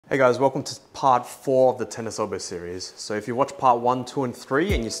Hey guys, welcome to part 4 of the tennis elbow series. So if you watch part 1, 2 and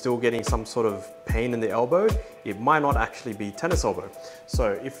 3 and you're still getting some sort of pain in the elbow, it might not actually be tennis elbow.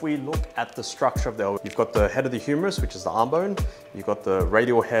 So if we look at the structure of the elbow, you've got the head of the humerus, which is the arm bone, you've got the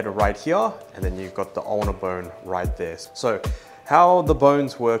radial head right here, and then you've got the ulnar bone right there. So how the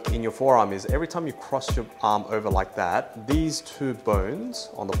bones work in your forearm is every time you cross your arm over like that, these two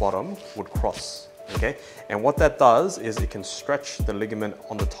bones on the bottom would cross. Okay, and what that does is it can stretch the ligament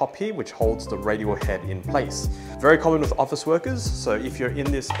on the top here, which holds the radial head in place. Very common with office workers. So if you're in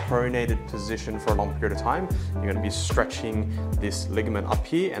this pronated position for a long period of time, you're going to be stretching this ligament up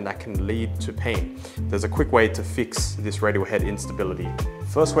here, and that can lead to pain. There's a quick way to fix this radial head instability.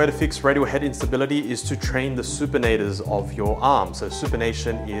 First way to fix radial head instability is to train the supinators of your arm. So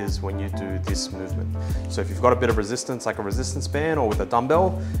supination is when you do this movement. So if you've got a bit of resistance, like a resistance band or with a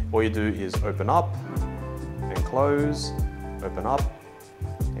dumbbell, all you do is open up and close, open up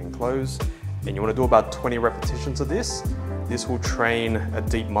and close. And you want to do about 20 repetitions of this. This will train a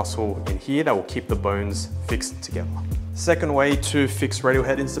deep muscle in here that will keep the bones fixed together. Second way to fix radial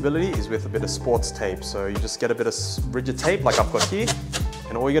head instability is with a bit of sports tape. So you just get a bit of rigid tape like I've got here.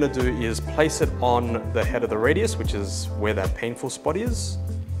 And all you're going to do is place it on the head of the radius, which is where that painful spot is.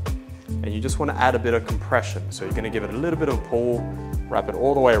 And you just want to add a bit of compression. So you're going to give it a little bit of a pull, wrap it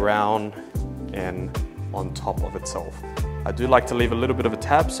all the way around and on top of itself. I do like to leave a little bit of a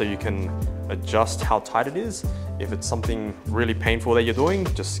tab so you can adjust how tight it is. If it's something really painful that you're doing,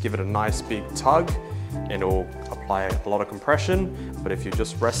 just give it a nice big tug and it'll apply a lot of compression. But if you're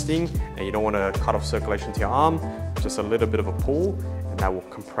just resting and you don't want to cut off circulation to your arm, just a little bit of a pull, and that will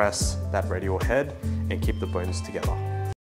compress that radial head and keep the bones together.